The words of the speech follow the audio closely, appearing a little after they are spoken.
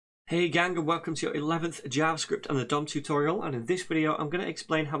Hey gang, and welcome to your 11th JavaScript and the DOM tutorial, and in this video I'm going to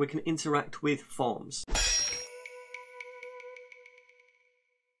explain how we can interact with forms.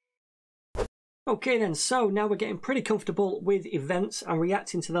 Okay then, so now we're getting pretty comfortable with events and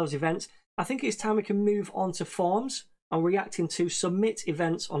reacting to those events. I think it's time we can move on to forms and reacting to submit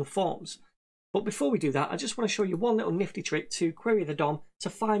events on forms. But before we do that, I just want to show you one little nifty trick to query the DOM to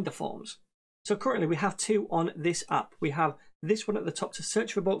find the forms. So currently we have two on this app. We have this one at the top to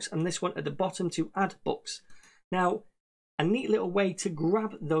search for books and this one at the bottom to add books. Now, a neat little way to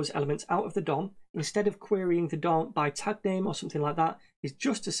grab those elements out of the DOM, instead of querying the DOM by tag name or something like that, is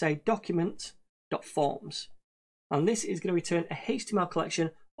just to say document.forms. And this is going to return a HTML collection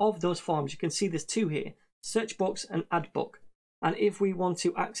of those forms. You can see there's two here, search books and add book. And if we want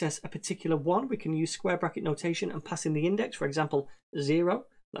to access a particular one, we can use square bracket notation and pass in the index, for example, 0.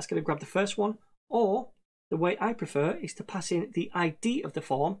 That's going to grab the first one. Or the way I prefer is to pass in the ID of the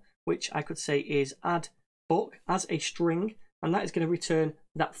form, which I could say is add book as a string, and that is going to return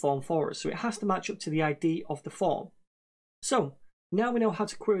that form for us. So it has to match up to the ID of the form. So now we know how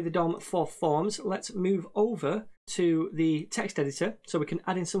to query the DOM for forms. Let's move over to the text editor so we can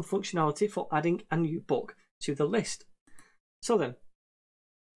add in some functionality for adding a new book to the list. So then,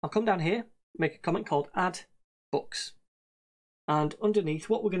 I'll come down here, make a comment called add books. And underneath,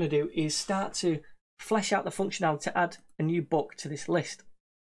 what we're going to do is start to flesh out the functionality to add a new book to this list.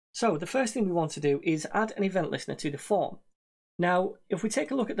 So the first thing we want to do is add an event listener to the form. Now, if we take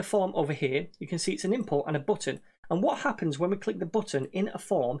a look at the form over here, you can see it's an import and a button. And what happens when we click the button in a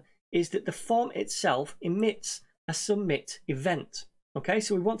form is that the form itself emits a submit event. Okay,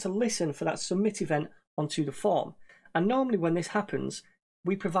 so we want to listen for that submit event onto the form. And normally when this happens,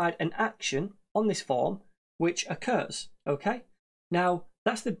 we provide an action on this form which occurs. Okay, now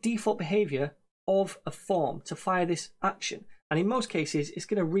that's the default behavior of a form to fire this action, and in most cases it's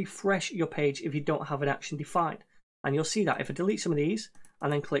going to refresh your page if you don't have an action defined. And you'll see that if I delete some of these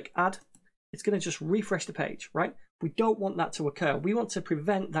and then click add, it's going to just refresh the page, right? We don't want that to occur. We want to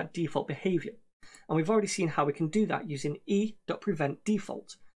prevent that default behavior, and we've already seen how we can do that using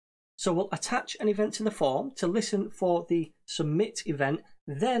e.preventDefault. So we'll attach an event to the form to listen for the submit event,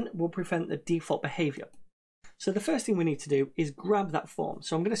 then we'll prevent the default behavior. So the first thing we need to do is grab that form.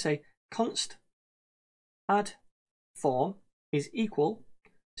 So I'm going to say const add form is equal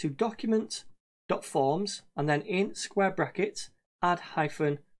to document.forms and then in square brackets add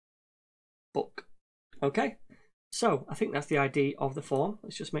hyphen book. Okay, so I think that's the ID of the form.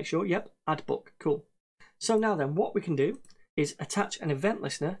 Let's just make sure. Yep, add book. Cool. So now then, what we can do is attach an event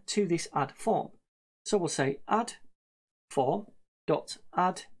listener to this add form. So we'll say add form dot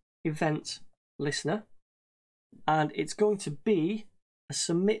add event listener, and it's going to be a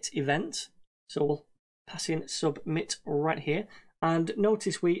submit event. So we'll pass in submit right here, and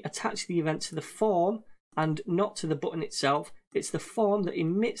notice we attach the event to the form and not to the button itself. It's the form that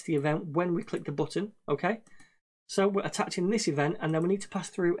emits the event when we click the button. Okay, so we're attaching this event, and then we need to pass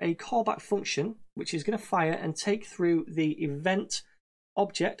through a callback function which is going to fire and take through the event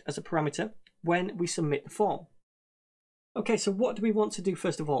object as a parameter when we submit the form. Okay, so what do we want to do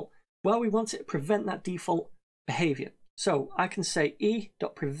first of all? Well, we want to prevent that default behavior. So I can say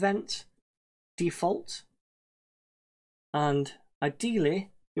e.preventDefault, and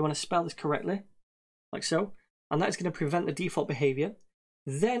ideally you want to spell this correctly, like so, and that's going to prevent the default behavior.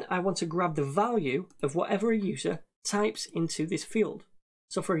 Then I want to grab the value of whatever a user types into this field.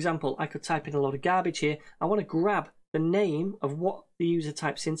 So for example, I could type in a lot of garbage here. I want to grab the name of what the user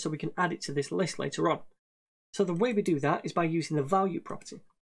types in so we can add it to this list later on. So the way we do that is by using the value property.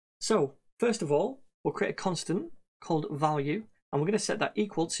 So first of all, we'll create a constant called value, and we're going to set that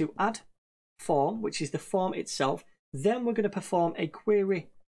equal to add form, which is the form itself. Then we're going to perform a query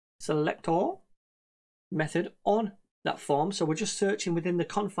selector method on that form. So we're just searching within the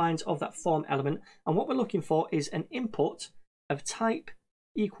confines of that form element, and what we're looking for is an input of type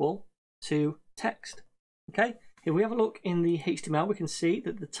equal to text. Okay, if we have a look in the HTML, we can see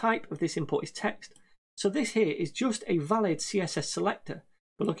that the type of this input is text. So this here is just a valid CSS selector.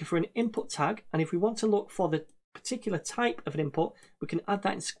 We're looking for an input tag, and if we want to look for the particular type of an input, we can add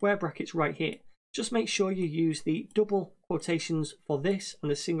that in square brackets right here. Just make sure you use the double quotations for this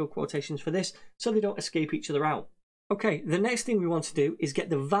and the single quotations for this so they don't escape each other out. Okay, the next thing we want to do is get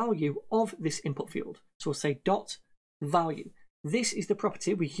the value of this input field. So we'll say dot value. This is the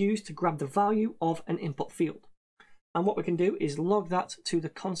property we use to grab the value of an input field. And what we can do is log that to the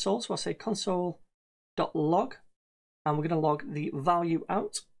console. So I'll say console.log, and we're going to log the value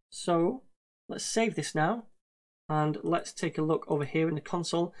out. So let's save this now And let's take a look over here in the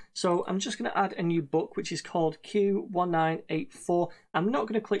console. So I'm just going to add a new book, which is called Q1984. I'm not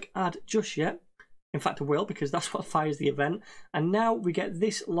going to click add just yet. In fact, I will, because that's what fires the event. And now we get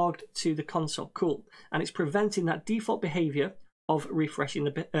this logged to the console. Cool. And it's preventing that default behavior of refreshing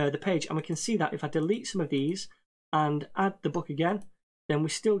the page. And we can see that if I delete some of these and add the book again, then we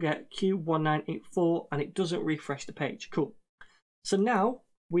still get Q1984 and it doesn't refresh the page. Cool. So now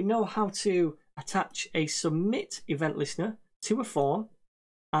we know how to attach a submit event listener to a form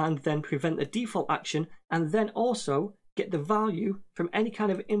and then prevent the default action, and then also get the value from any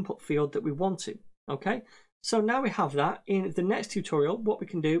kind of input field that we want to. Okay, so now we have that. In the next tutorial, what we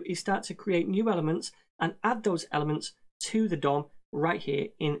can do is start to create new elements and add those elements to the DOM right here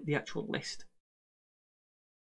in the actual list.